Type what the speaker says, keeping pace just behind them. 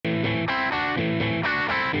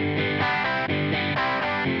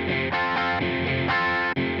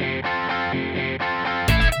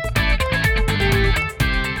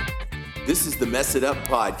This is the Mess It Up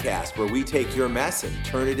podcast, where we take your mess and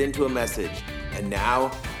turn it into a message. And now,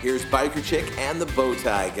 here's Biker Chick and the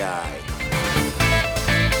Bowtie Guy.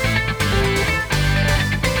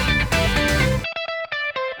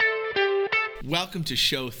 Welcome to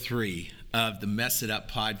show 3 of the Mess It Up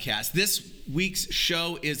podcast. This week's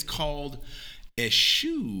show is called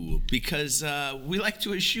Eschew because we like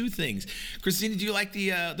to eschew things. Christina, do you like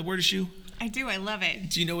the word eschew? I do. I love it.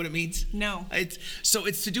 Do you know what it means? No.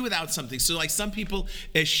 It's to do without something. So like some people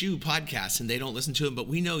eschew podcasts and they don't listen to them, but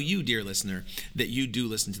we know you, dear listener, that you do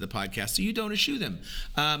listen to the podcast, so you don't eschew them.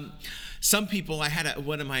 Some people, I had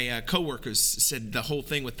one of my coworkers said the whole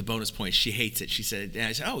thing with the bonus points. She hates it. She said, and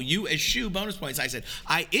I said, oh, you eschew bonus points. I said,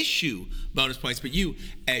 I issue bonus points, but you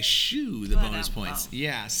eschew the bonus points.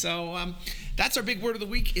 Yeah, so that's our big word of the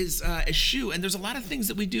week is eschew. And there's a lot of things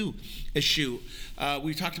that we do eschew.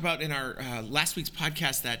 We talked about in our last week's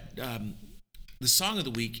podcast that the song of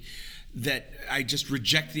the week, that I just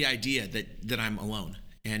reject the idea that I'm alone.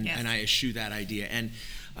 And I eschew that idea. And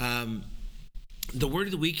the word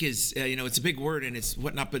of the week is, it's a big word and it's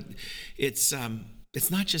whatnot, but it's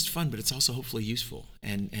not just fun, but it's also hopefully useful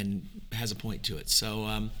and has a point to it.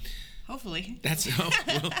 So hopefully.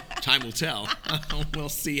 Time will tell. We'll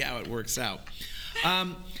see how it works out.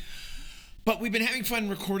 But we've been having fun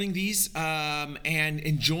recording these and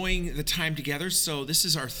enjoying the time together. So this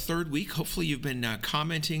is our third week. Hopefully you've been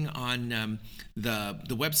commenting on the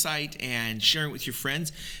website and sharing with your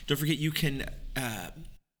friends. Don't forget you can...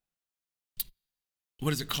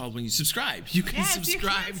 what is it called when you subscribe? You can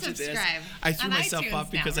subscribe to this. I threw myself off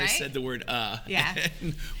because I said the word Yeah.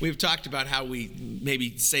 And we've talked about how we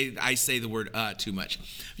maybe I say the word too much.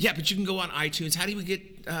 Yeah, but you can go on iTunes. How do we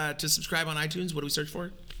get to subscribe on iTunes? What do we search for?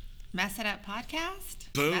 Mess It Up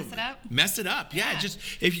podcast. Boom. Mess It Up. Mess It Up. Yeah. Just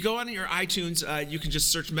if you go on your iTunes, you can just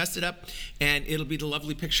search Mess It Up, and it'll be the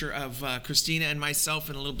lovely picture of Christina and myself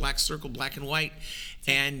in a little black circle, black and white.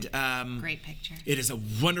 And great picture. It is a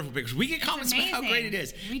wonderful picture. We get comments about how great it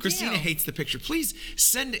is. Christina hates the picture. Please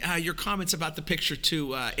send your comments about the picture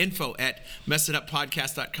to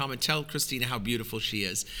info@messituppodcast.com and tell Christina how beautiful she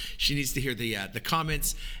is. She needs to hear the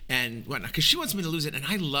comments and whatnot, because she wants me to lose it, and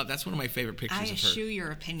that's one of my favorite pictures of her. I eschew your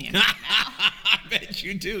opinion right now. I bet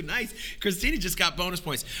you do. Nice. Christina just got bonus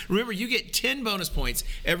points. Remember, you get 10 bonus points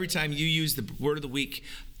every time you use the word of the week.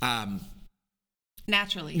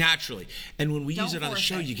 Naturally. And when we use it on the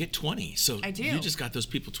show, you get 20. So I do. You just got those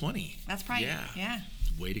people 20. That's right. Yeah.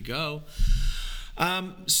 Way to go.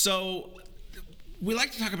 So we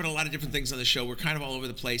like to talk about a lot of different things on the show. We're kind of all over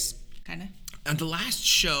the place. Kind of. On the last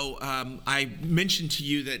show, I mentioned to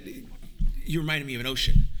you that you reminded me of an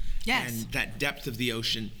ocean. Yes. And that depth of the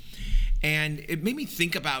ocean. And it made me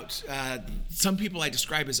think about some people I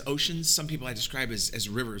describe as oceans, some people I describe as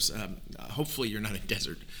rivers. Hopefully you're not a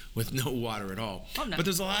desert with no water at all. Oh, no. But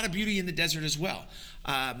there's a lot of beauty in the desert as well.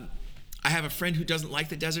 I have a friend who doesn't like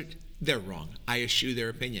the desert. They're wrong. I eschew their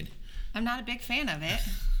opinion. I'm not a big fan of it.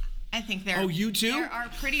 I think Oh, you too? There are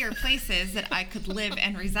prettier places that I could live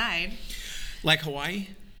and reside. Like Hawaii?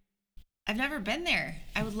 I've never been there.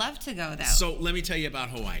 I would love to go, though. So let me tell you about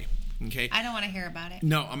Hawaii. Okay. I don't want to hear about it.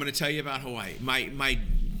 No, I'm going to tell you about Hawaii. My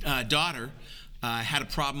daughter had a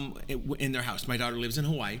problem in their house. My daughter lives in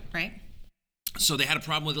Hawaii. Right. So they had a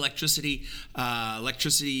problem with electricity.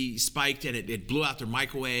 Electricity spiked and it blew out their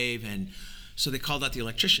microwave. And so they called out the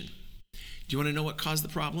electrician. Do you want to know what caused the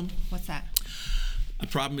problem? What's that? A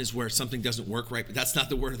problem is where something doesn't work right, but that's not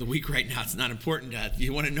the word of the week right now. It's not important.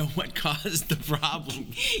 You want to know what caused the problem?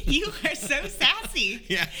 You are so sassy.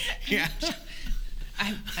 Yeah.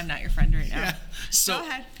 I'm not your friend right now. Yeah. So, go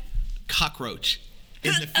ahead. Cockroach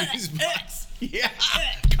in the fuse box. Yeah.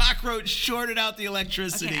 Cockroach shorted out the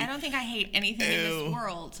electricity. Okay, I don't think I hate anything in this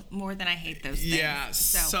world more than I hate those things. Yeah,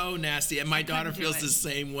 so nasty. And my daughter feels the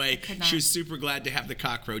same way. She was super glad to have the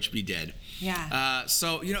cockroach be dead. Yeah.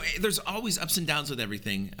 So, there's always ups and downs with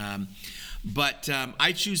everything. But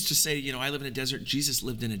I choose to say, I live in a desert. Jesus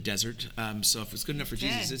lived in a desert. So if it's good enough for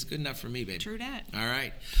Jesus, it's good enough for me, baby. True that. All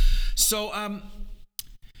right. So,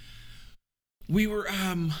 we were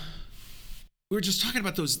just talking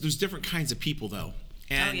about those different kinds of people, though,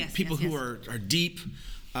 and people who are deep,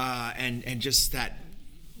 and just that,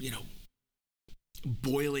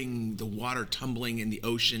 boiling, the water tumbling in the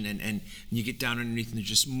ocean, and you get down underneath, and there's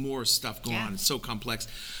just more stuff going on. It's so complex.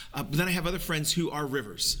 But then I have other friends who are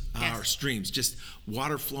rivers, or streams, just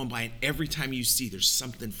water flowing by, and every time you see, there's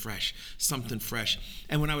something fresh.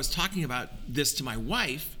 And when I was talking about this to my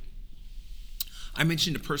wife, I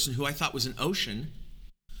mentioned a person who I thought was an ocean.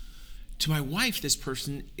 To my wife, this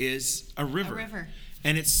person is a river.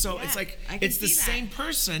 And it's I can it's the see that. same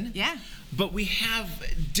person. Yeah. But we have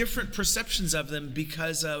different perceptions of them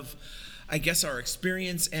because of, I guess, our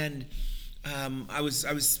experience. And I was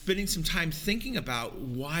spending some time thinking about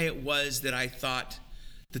why it was that I thought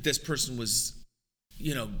that this person was,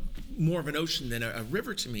 more of an ocean than a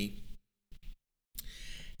river to me.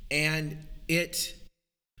 And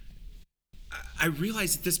I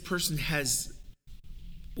realized that this person has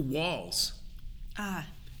walls.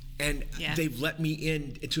 And they've let me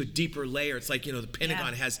into a deeper layer. It's like, the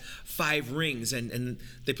Pentagon has 5 rings, and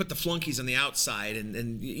they put the flunkies on the outside,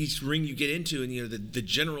 and each ring you get into, and the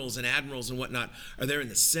generals and admirals and whatnot are there in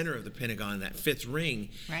the center of the Pentagon, that 5th ring.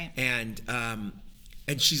 Right.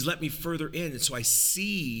 And she's let me further in, and so I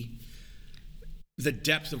see the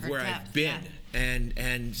depth of where I've been.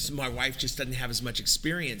 And so my wife just doesn't have as much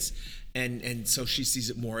experience, and so she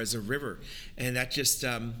sees it more as a river, and that just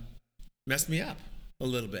messed me up a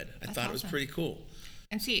little bit. I thought it was pretty cool.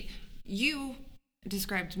 And see, you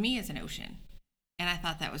described me as an ocean, and I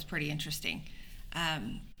thought that was pretty interesting,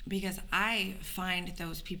 because I find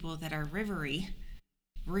those people that are rivery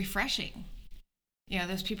refreshing.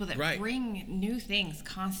 Those people that bring new things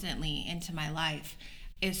constantly into my life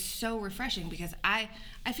is so refreshing, because I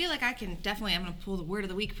feel like I can definitely, I'm going to pull the word of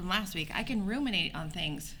the week from last week, I can ruminate on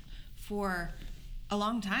things for a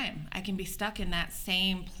long time. I can be stuck in that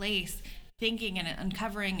same place, thinking and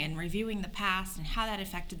uncovering and reviewing the past and how that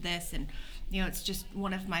affected this. And, it's just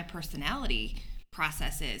one of my personality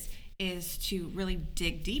processes is to really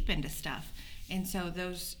dig deep into stuff. And so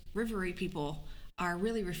those rivery people are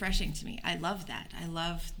really refreshing to me. I love that. I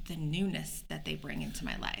love the newness that they bring into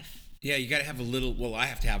my life. Yeah, you got to have I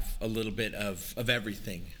have to have a little bit of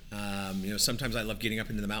everything. Sometimes I love getting up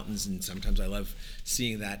into the mountains, and sometimes I love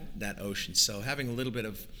seeing that ocean. So having a little bit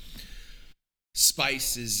of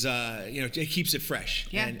spice is, it keeps it fresh.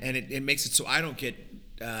 Yeah. And it makes it so I don't get,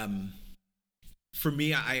 for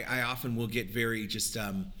me, I often will get very just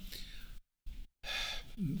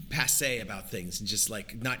passé about things and just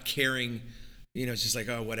like not caring. It's just like,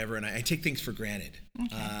 oh, whatever. And I take things for granted.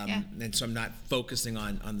 Okay, and so I'm not focusing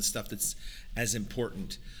on the stuff that's as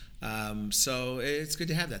important. So it's good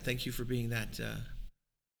to have that. Thank you for being that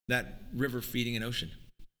river feeding an ocean.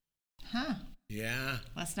 Huh. Yeah.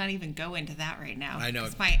 Let's not even go into that right now. I know.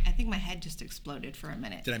 I think my head just exploded for a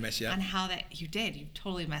minute. Did I mess you up? On how you did. You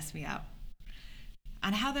totally messed me up.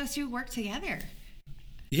 On how those two work together.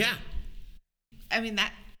 Yeah. I mean,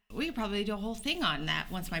 we could probably do a whole thing on that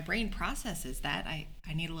once my brain processes that. I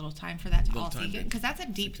need a little time for that to all sink in, because that's a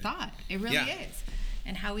deep thought. It really is.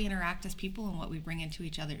 And how we interact as people and what we bring into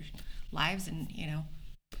each other's lives, and,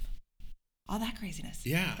 all that craziness.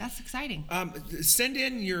 Yeah. That's exciting. Send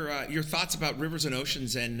in your thoughts about rivers and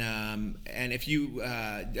oceans, and if you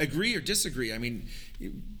agree or disagree. I mean,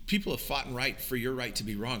 people have fought and right for your right to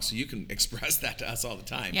be wrong, so you can express that to us all the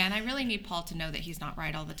time. Yeah, and I really need Paul to know that he's not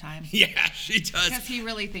right all the time. Yeah, she does. Because he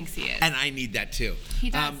really thinks he is. And I need that too. He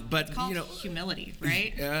does. But it's called humility,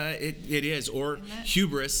 right? It is, or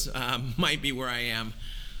hubris might be where I am.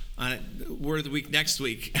 On Word of the Week next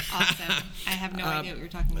week. Awesome. I have no idea what you're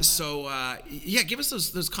talking about. So, give us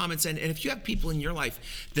those comments. And if you have people in your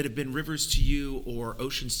life that have been rivers to you or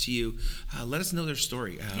oceans to you, let us know their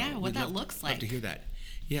story. What that looks like. Love to hear that.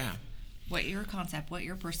 Yeah. What your concept, what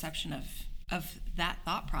your perception of that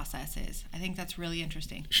thought process is. I think that's really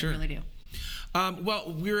interesting. Sure. I really do.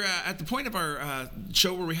 Well, we're at the point of our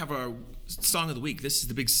show where we have our song of the week. This is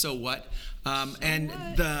the big So What.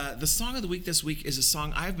 The song of the week this week is a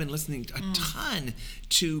song I've been listening a ton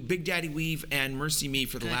to Big Daddy Weave and Mercy Me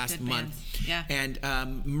for the last month. Yeah. And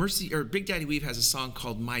Big Daddy Weave has a song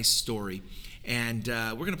called My Story. And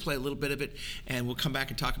we're going to play a little bit of it, and we'll come back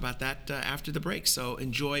and talk about that after the break. So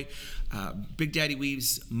enjoy Big Daddy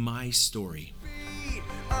Weave's My Story.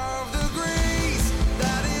 Of the grace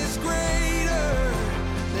that is greater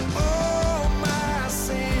than all my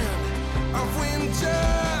sin, of when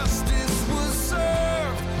justice was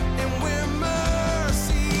served and where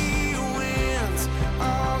mercy wins,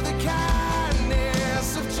 of the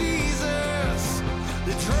kindness of Jesus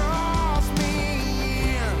that draws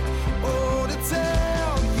me in. Oh, to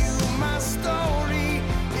tell you my story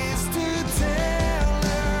is to tell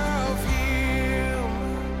of Him.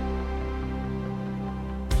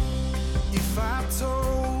 If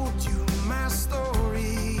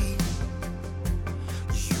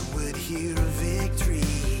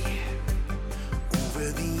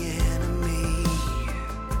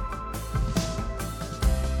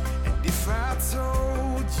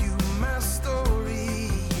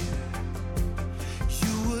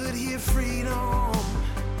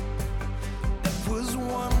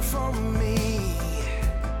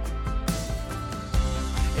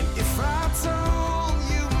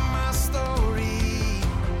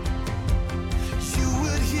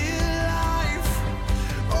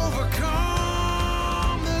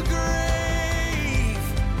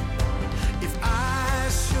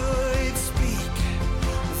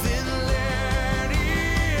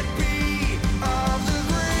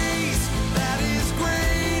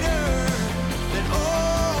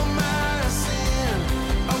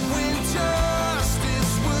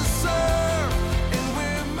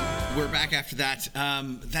back after that.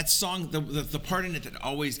 That song, the part in it that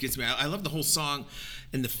always gets me. I love the whole song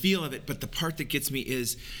and the feel of it, but the part that gets me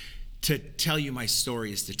is to tell you my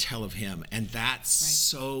story is to tell of him. And that's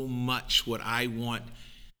so much what I want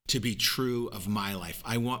to be true of my life.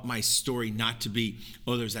 I want my story not to be,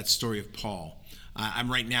 oh, there's that story of Paul.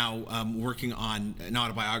 I'm right now working on an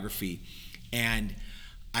autobiography, and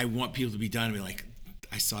I want people to be done and be like,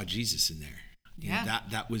 I saw Jesus in there. Yeah. You know,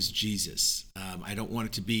 that was Jesus. I don't want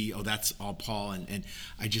it to be, oh, that's all Paul. And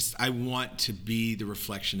I want to be the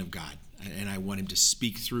reflection of God, and I want him to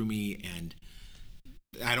speak through me. And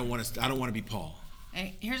I don't want to be Paul.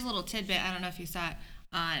 Here's a little tidbit. I don't know if you saw it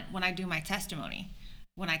when I do my testimony.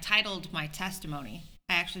 When I titled my testimony,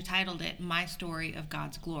 I actually titled it "My Story of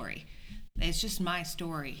God's Glory." It's just my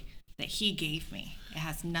story that he gave me. It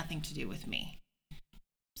has nothing to do with me.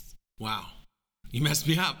 Wow. You messed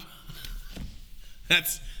me up.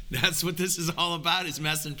 That's what this is all about, is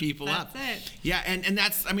messing people up. That's it. Yeah, and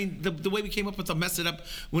that's, I mean, the way we came up with the mess it up,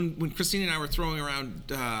 when Christina and I were throwing around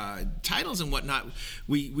titles and whatnot,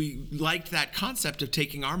 we liked that concept of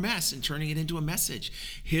taking our mess and turning it into a message.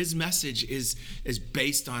 His message is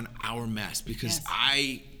based on our mess, because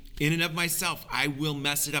Yes. in and of myself, I will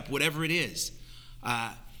mess it up, whatever it is.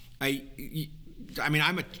 I mean,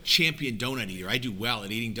 I'm a champion donut eater. I do well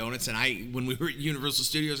at eating donuts. And when we were at Universal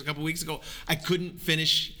Studios a couple weeks ago, I couldn't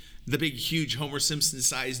finish the big, huge Homer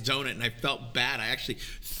Simpson-sized donut, and I felt bad. I actually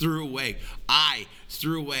threw away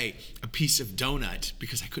a piece of donut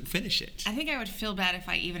because I couldn't finish it. I think I would feel bad if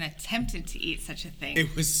I even attempted to eat such a thing.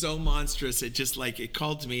 It was so monstrous. It just it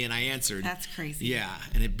called to me and I answered. That's crazy. Yeah,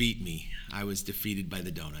 and it beat me. I was defeated by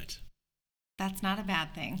the donut. That's not a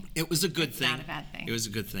bad thing. It was a good thing. Not a bad thing. It was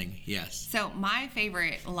a good thing, yes. So my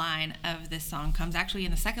favorite line of this song comes actually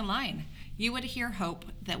in the second line. You would hear hope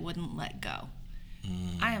that wouldn't let go.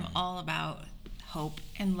 I am all about hope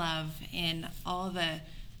and love and all the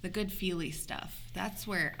good feely stuff. That's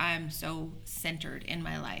where I'm so centered in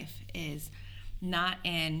my life, is not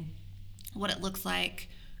in what it looks like,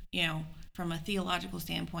 from a theological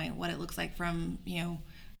standpoint, what it looks like from,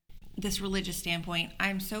 this religious standpoint.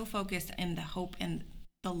 I'm so focused in the hope and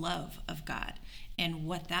the love of God and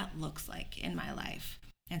what that looks like in my life.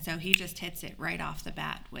 And so he just hits it right off the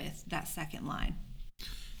bat with that second line.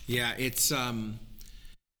 Yeah, it's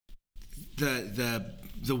the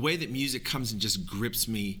way that music comes and just grips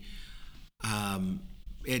me.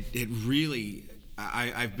 It really,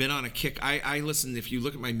 I've been on a kick. I listen, if you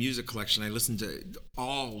look at my music collection, I listen to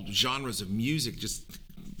all genres of music, just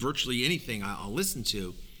virtually anything I'll listen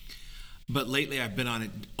to. But lately I've been on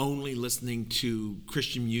it only listening to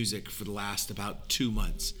Christian music for the last about 2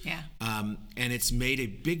 months. Yeah. And it's made a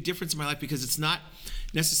big difference in my life, because it's not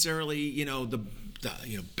necessarily, the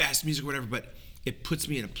best music or whatever, but it puts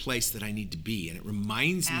me in a place that I need to be, and it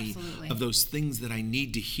reminds me of those things that I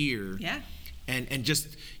need to hear. Yeah. And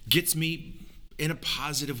just gets me in a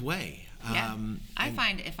positive way. Yeah. I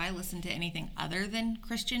find if I listen to anything other than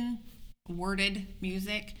Christian worded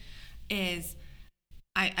music, is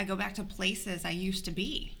I go back to places I used to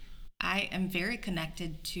be. I am very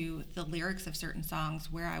connected to the lyrics of certain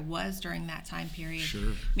songs, where I was during that time period.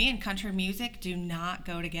 Sure. Me and country music do not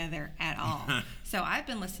go together at all. So I've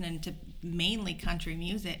been listening to mainly country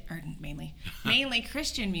music, or mainly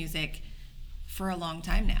Christian music for a long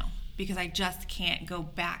time now, because I just can't go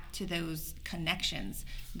back to those connections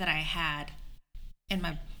that I had in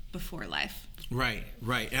my before life. Right.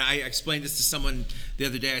 And I explained this to someone the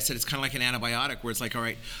other day. I said it's kind of like an antibiotic, where it's like, all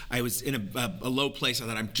right, I was in a low place. I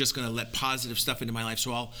thought, I'm just going to let positive stuff into my life,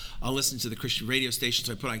 so I'll listen to the Christian radio station.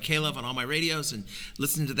 So I put on K-Love on all my radios and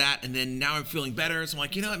listen to that, and then now I'm feeling better. So I'm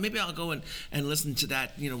like, what, maybe I'll go and listen to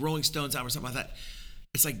that, Rolling Stones album or something like that.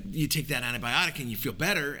 It's like you take that antibiotic and you feel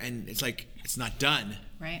better, and it's like it's not done.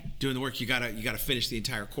 Right. Doing the work, you gotta finish the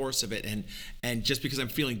entire course of it, and just because I'm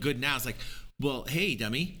feeling good now, it's like, well, hey,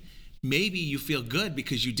 dummy, maybe you feel good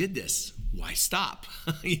because you did this. Why stop?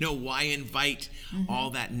 Why invite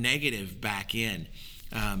all that negative back in?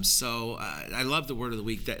 So I love the word of the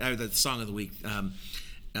week, the song of the week,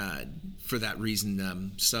 for that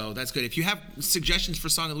reason. So that's good. If you have suggestions for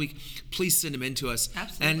song of the week, please send them in to us.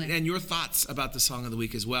 Absolutely. And your thoughts about the song of the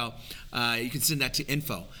week as well. You can send that to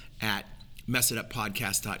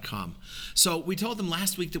info@messituppodcast.com. So we told them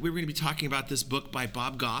last week that we were going to be talking about this book by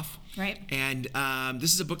Bob Goff. Right. And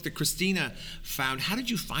this is a book that Christina found. How did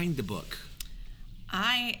you find the book?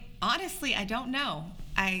 I don't know.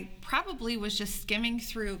 I probably was just skimming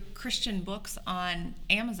through Christian books on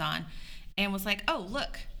Amazon and was like, oh,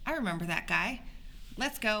 look, I remember that guy.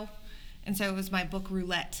 Let's go. And so it was my book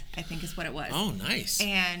roulette, I think is what it was. Oh, nice.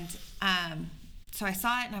 And So I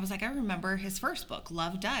saw it and I was like, I remember his first book,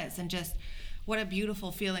 Love Does, and just what a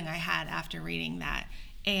beautiful feeling I had after reading that,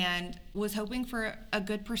 and was hoping for a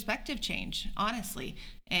good perspective change, honestly,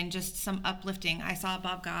 and just some uplifting. I saw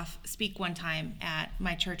Bob Goff speak one time at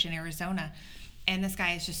my church in Arizona, and this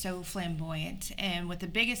guy is just so flamboyant and with the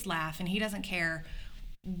biggest laugh, and he doesn't care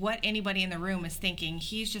what anybody in the room is thinking.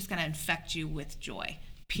 He's just going to infect you with joy,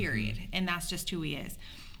 period. And that's just who he is.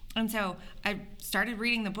 And so I started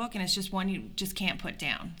reading the book, and it's just one you just can't put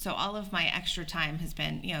down. So all of my extra time has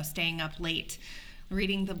been, staying up late,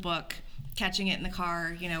 reading the book, catching it in the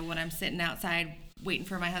car, when I'm sitting outside waiting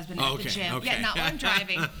for my husband at the gym. Okay. Yeah, not while I'm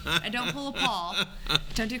driving. I don't pull a Paul.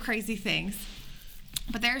 Don't do crazy things.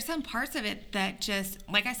 But there are some parts of it that just,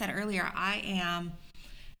 like I said earlier, I am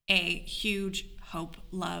a huge hope,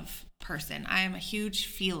 love person. I am a huge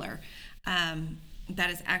feeler. That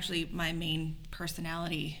is actually my main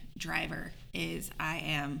personality driver, is I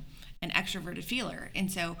am an extroverted feeler. And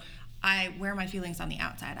so I wear my feelings on the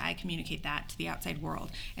outside. I communicate that to the outside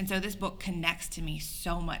world. And so this book connects to me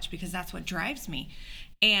so much because that's what drives me.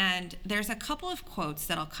 And there's a couple of quotes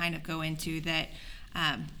that I'll kind of go into that,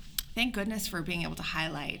 thank goodness for being able to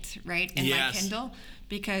highlight, right, in my Kindle,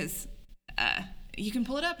 because you can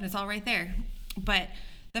pull it up and it's all right there. But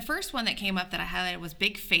the first one that came up that I highlighted was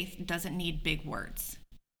big faith doesn't need big words.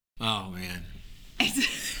 Oh, man.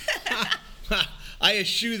 I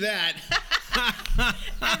eschew that.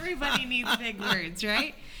 Everybody needs big words,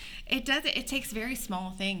 right? It does. It takes very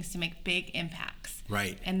small things to make big impacts.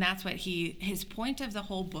 Right. And that's what his point of the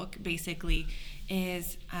whole book basically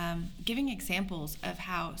is, giving examples of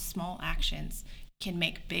how small actions can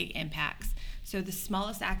make big impacts. So the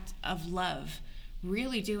smallest act of love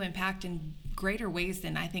really do impact in greater ways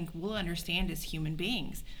than I think we'll understand as human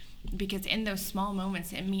beings, because in those small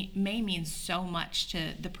moments it may mean so much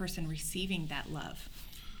to the person receiving that love,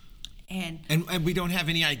 and we don't have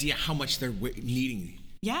any idea how much they're needing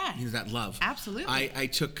that love. Absolutely. I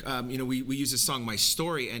took we use this song My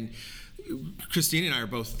Story, and Christine and I are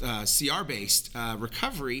both CR based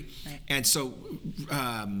recovery, right. And so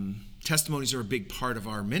testimonies are a big part of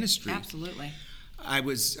our ministry. Absolutely. I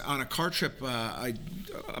was on a car trip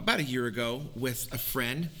about a year ago with a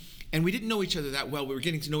friend, and we didn't know each other that well. We were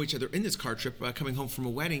getting to know each other in this car trip, coming home from a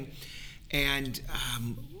wedding, and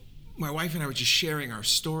my wife and I were just sharing our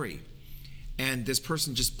story. And this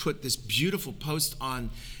person just put this beautiful post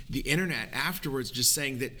on the internet afterwards, just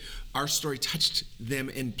saying that our story touched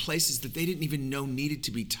them in places that they didn't even know needed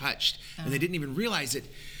to be touched, and they didn't even realize it.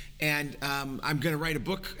 And I'm going to write a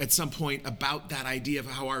book at some point about that idea of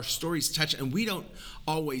how our stories touch. And we don't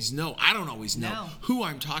always know. I don't always know who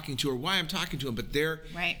I'm talking to or why I'm talking to them. But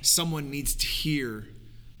someone needs to hear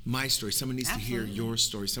my story. Someone needs to hear your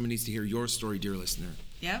story. Someone needs to hear your story, dear listener.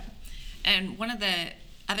 Yep. And one of the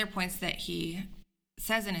other points that he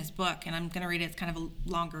says in his book, and I'm going to read it, it's kind of a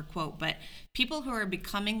longer quote, but people who are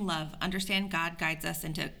becoming love understand God guides us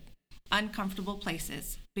into uncomfortable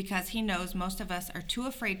places because he knows most of us are too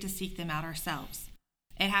afraid to seek them out ourselves.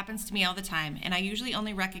 It happens to me all the time, and I usually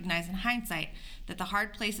only recognize in hindsight that the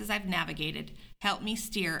hard places I've navigated help me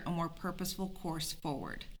steer a more purposeful course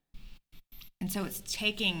forward. And so it's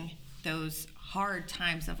taking those hard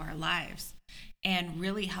times of our lives and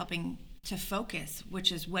really helping to focus,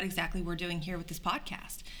 which is what exactly we're doing here with this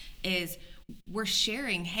podcast, is we're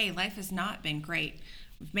sharing, hey, life has not been great.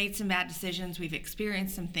 We've made some bad decisions. We've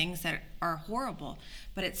experienced some things that are horrible,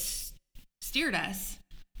 but it's steered us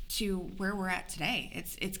to where we're at today.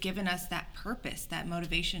 It's given us that purpose, that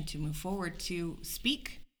motivation to move forward, to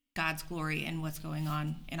speak God's glory and what's going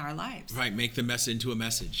on in our lives. Right, make the mess into a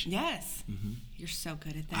message. Yes. Mm-hmm. You're so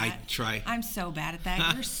good at that. I try. I'm so bad at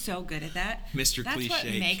that. You're so good at that. Mr. That's Cliche, what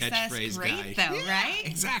makes us great, guy. though, right?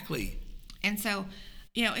 Exactly. And so,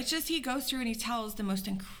 it's just he goes through and he tells the most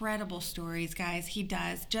incredible stories, guys. He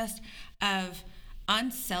does, just of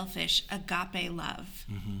unselfish agape love,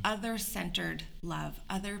 other-centered love,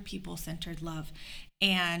 other people-centered love.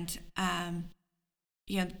 And,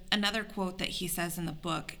 another quote that he says in the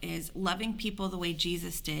book is, loving people the way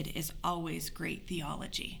Jesus did is always great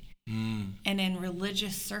theology. And in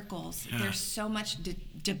religious circles, there's so much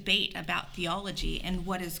debate about theology and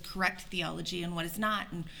what is correct theology and what is not,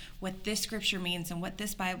 and what this scripture means and what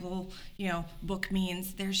this Bible, book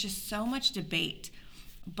means. There's just so much debate,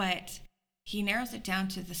 but he narrows it down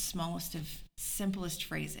to the smallest of simplest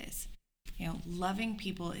phrases. Loving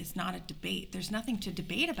people is not a debate. There's nothing to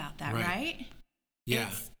debate about that, right? Yeah.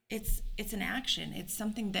 It's an action. It's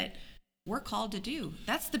something that we're called to do.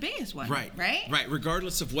 That's the biggest one. Right. Right.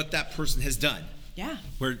 Regardless of what that person has done. Yeah.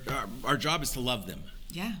 Our job is to love them.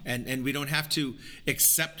 Yeah. And we don't have to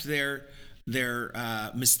accept their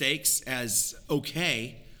mistakes as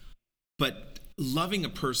okay, but loving a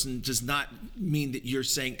person does not mean that you're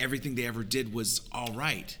saying everything they ever did was all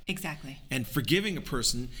right. Exactly. And forgiving a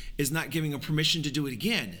person is not giving them permission to do it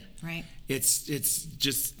again. Right. It's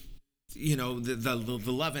just, the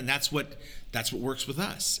love, and that's what works with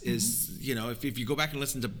us is, if you go back and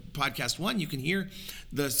listen to podcast 1, you can hear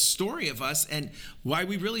the story of us and why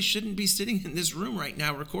we really shouldn't be sitting in this room right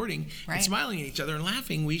now recording and smiling at each other and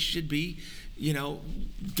laughing. We should be,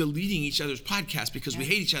 deleting each other's podcasts because we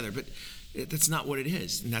hate each other, but that's not what it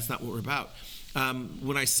is, and that's not what we're about.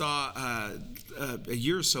 When I saw a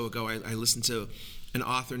year or so ago, I listened to an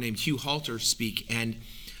author named Hugh Halter speak, and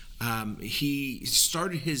he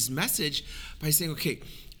started his message by saying, okay,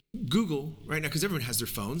 Google right now, because everyone has their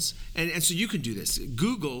phones, and so you can do this.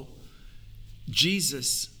 Google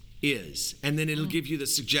Jesus is, and then it'll give you the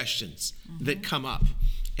suggestions that come up.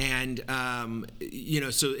 And,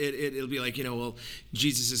 so it'll be like, well,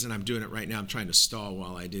 Jesus is, and I'm doing it right now. I'm trying to stall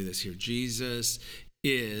while I do this here. Jesus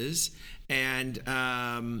is, and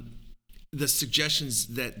the suggestions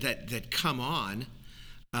that come on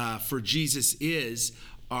for Jesus is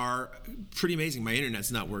are pretty amazing. My internet's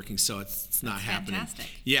not working, so it's not happening. Fantastic.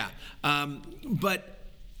 Yeah. But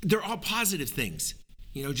they're all positive things.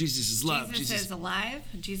 Jesus is love. Jesus is alive.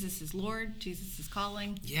 Jesus is Lord. Jesus is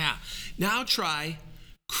calling. Yeah. Now try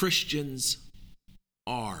Christians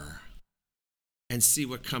are and see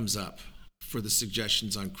what comes up for the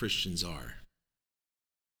suggestions on Christians are.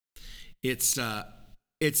 It's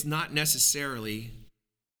not necessarily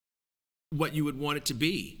what you would want it to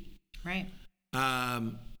be. Right. I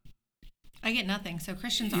get nothing. So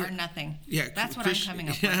Christians are nothing. Yeah. That's what I'm coming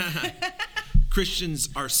up with. Christians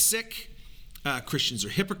are sick. Christians are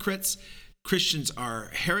hypocrites. Christians are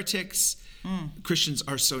heretics. Christians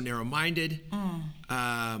are so narrow-minded.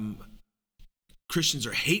 Christians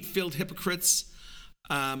are hate-filled hypocrites.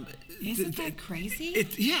 Isn't that crazy?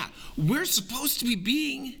 We're supposed to be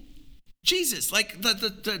being Jesus. Like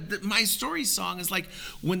the My Story song is like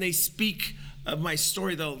when they speak of my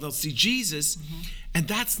story, they'll see Jesus, and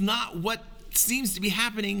that's not what seems to be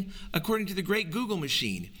happening according to the great Google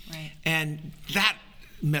machine. Right. And that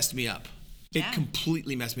messed me up. Yeah. It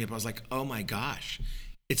completely messed me up. I was like, oh my gosh,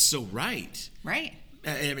 it's so right. Right.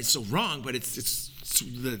 I mean, it's so wrong, but it's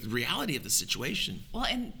the reality of the situation. Well,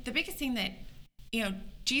 and the biggest thing that,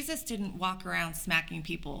 Jesus didn't walk around smacking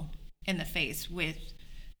people in the face with,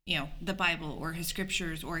 the Bible or his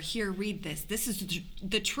scriptures or here, read this. This is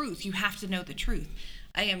the truth. You have to know the truth.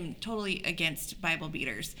 I am totally against Bible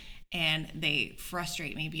beaters, and they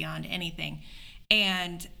frustrate me beyond anything.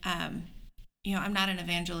 And, I'm not an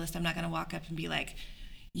evangelist. I'm not going to walk up and be like,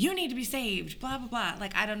 you need to be saved, blah, blah, blah.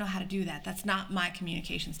 Like, I don't know how to do that. That's not my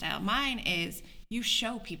communication style. Mine is you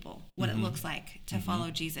show people what it looks like to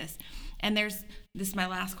follow Jesus. And this is my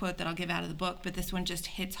last quote that I'll give out of the book, but this one just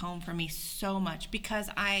hits home for me so much because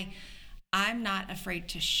I'm not afraid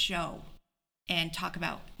to show and talk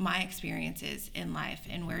about my experiences in life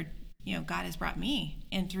and where, God has brought me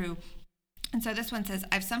in through. And so this one says,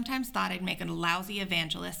 I've sometimes thought I'd make a lousy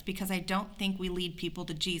evangelist because I don't think we lead people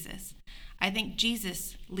to Jesus. I think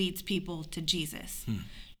Jesus leads people to Jesus.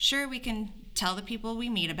 Sure, we can tell the people we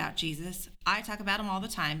meet about Jesus. I talk about him all the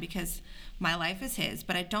time because my life is his,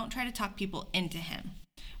 but I don't try to talk people into him.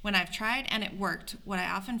 When I've tried and it worked, what I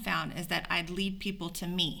often found is that I'd lead people to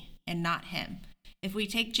me and not him. If we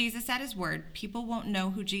take Jesus at his word, people won't know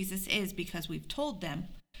who Jesus is because we've told them.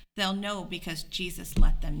 They'll know because Jesus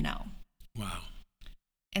let them know. Wow.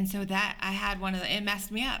 And so that I had it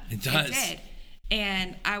messed me up. It does. It did.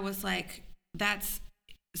 And I was like, that's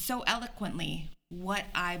so eloquently what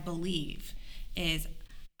I believe is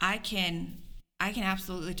I can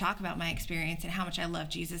absolutely talk about my experience and how much I love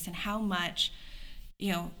Jesus and how much,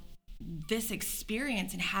 this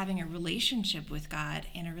experience and having a relationship with God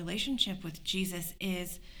and a relationship with Jesus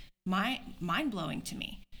is mind-blowing to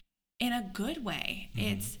me in a good way.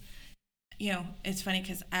 It's, it's funny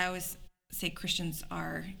because I always say Christians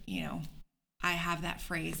are, I have that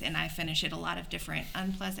phrase and I finish it a lot of different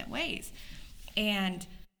unpleasant ways. And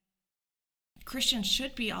Christians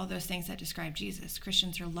should be all those things that describe Jesus.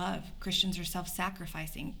 Christians are love. Christians are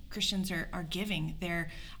self-sacrificing. Christians are giving. They're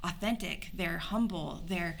authentic. They're humble.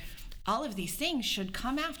 All of these things should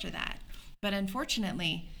come after that. But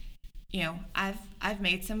unfortunately, I've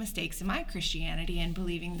made some mistakes in my Christianity and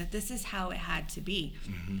believing that this is how it had to be.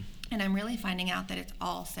 And I'm really finding out that it's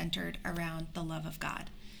all centered around the love of God.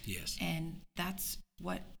 Yes. And that's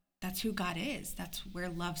what that's who God is. That's where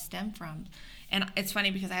love stemmed from. And it's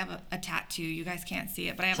funny because I have a tattoo. You guys can't see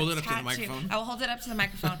it, but I have Hold a it up to tattoo. the microphone. I will hold it up to the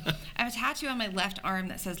microphone. I have a tattoo on my left arm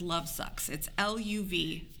that says "Love Sucks." It's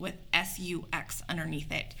LUV with SUX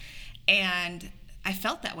underneath it. And I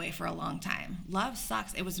felt that way for a long time. Love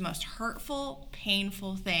sucks. It was the most hurtful,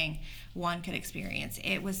 painful thing one could experience.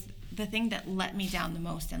 It was the thing that let me down the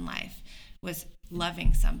most in life, was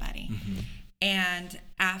loving somebody. Mm-hmm. And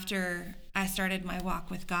after I started my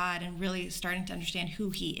walk with God and really starting to understand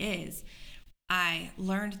who he is, I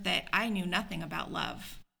learned that I knew nothing about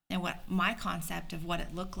love, and what my concept of what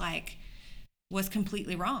it looked like was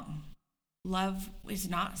completely wrong. Love is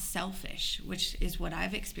not selfish, which is what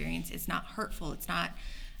I've experienced. It's not hurtful. It's not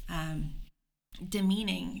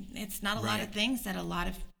demeaning. It's not a lot of things that a lot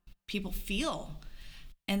of people feel.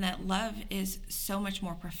 And that love is so much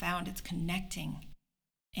more profound. It's connecting,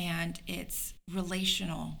 and it's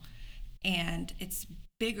relational, and it's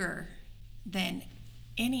bigger than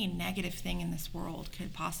any negative thing in this world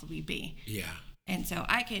could possibly be. Yeah. And so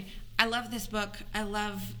I love this book. I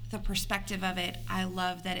love the perspective of it. I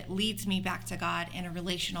love that it leads me back to God in a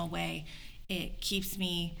relational way. It keeps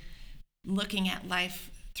me looking at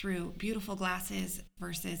life through beautiful glasses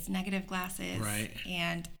versus negative glasses. Right.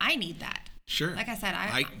 And I need that. Sure. Like I said,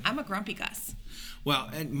 I'm a grumpy Gus. Well,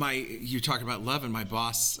 and you're talking about love, and my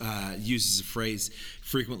boss uses a phrase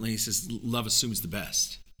frequently. He says, love assumes the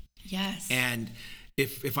best. Yes. And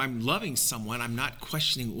if I'm loving someone, I'm not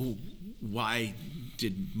questioning, why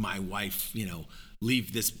did my wife,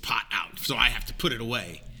 leave this pot out, so I have to put it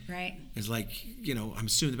away. Right. It's like, I'm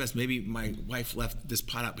assuming the best. Maybe my wife left this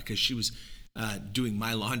pot out because she was doing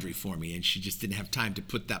my laundry for me, and she just didn't have time to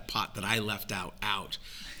put that pot that I left out.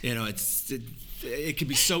 It can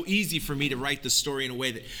be so easy for me to write the story in a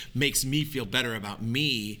way that makes me feel better about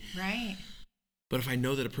me. Right. But if I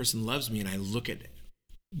know that a person loves me and I look at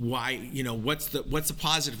why, what's the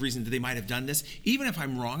positive reason that they might have done this, even if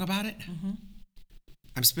I'm wrong about it, mm-hmm.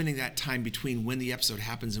 I'm spending that time between when the episode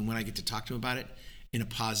happens and when I get to talk to them about it in a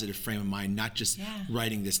positive frame of mind, not just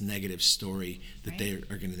writing this negative story that they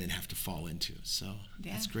are going to then have to fall into. So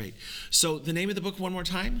that's great. So the name of the book, one more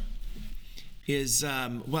time, is,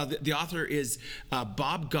 the author is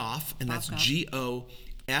Bob Goff, and that's Goff.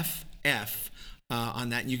 On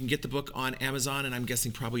that. You can get the book on Amazon, and I'm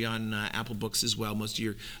guessing probably on Apple Books as well. Most of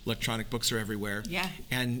your electronic books are everywhere. Yeah.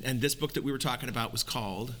 And this book that we were talking about was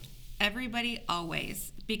called Everybody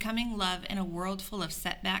Always: Becoming Love in a World Full of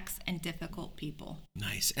Setbacks and Difficult People.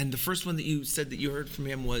 Nice. And the first one that you said that you heard from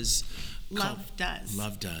him was Love Does.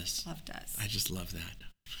 Love Does. Love Does. I just love that.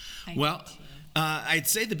 I'd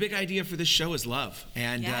say the big idea for this show is love,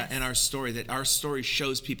 and our story. That our story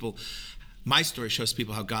shows people. My story shows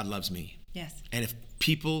people how God loves me. Yes. And if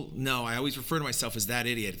people know, I always refer to myself as that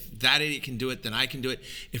idiot. If that idiot can do it, then I can do it.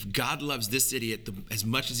 If God loves this idiot as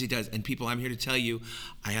much as he does, and people, I'm here to tell you,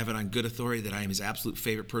 I have it on good authority that I am his absolute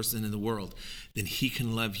favorite person in the world, then he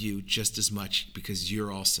can love you just as much, because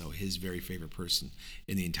you're also his very favorite person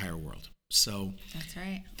in the entire world. So that's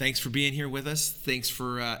right. Thanks for being here with us. Thanks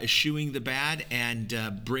for eschewing the bad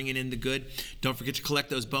and bringing in the good. Don't forget to collect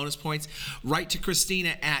those bonus points. Write to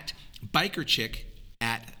Christina at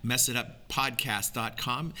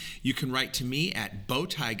bikerchick@messituppodcast.com. You can write to me at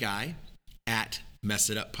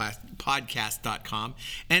bowtieguy@messituppodcast.com.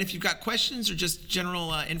 And if you've got questions or just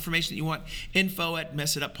general information that you want,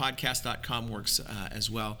 info@messituppodcast.com works as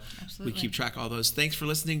well. Absolutely. We keep track of all those. Thanks for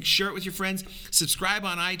listening. Share it with your friends. Subscribe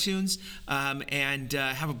on iTunes, and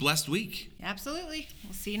have a blessed week. Absolutely.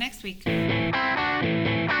 We'll see you next week.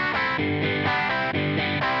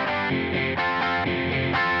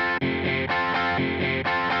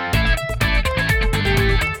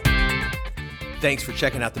 Thanks for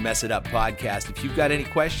checking out the Mess It Up podcast. If you've got any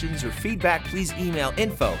questions or feedback, please email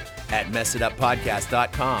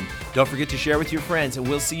info@messituppodcast.com. Don't forget to share with your friends, and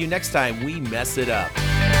we'll see you next time we mess it up.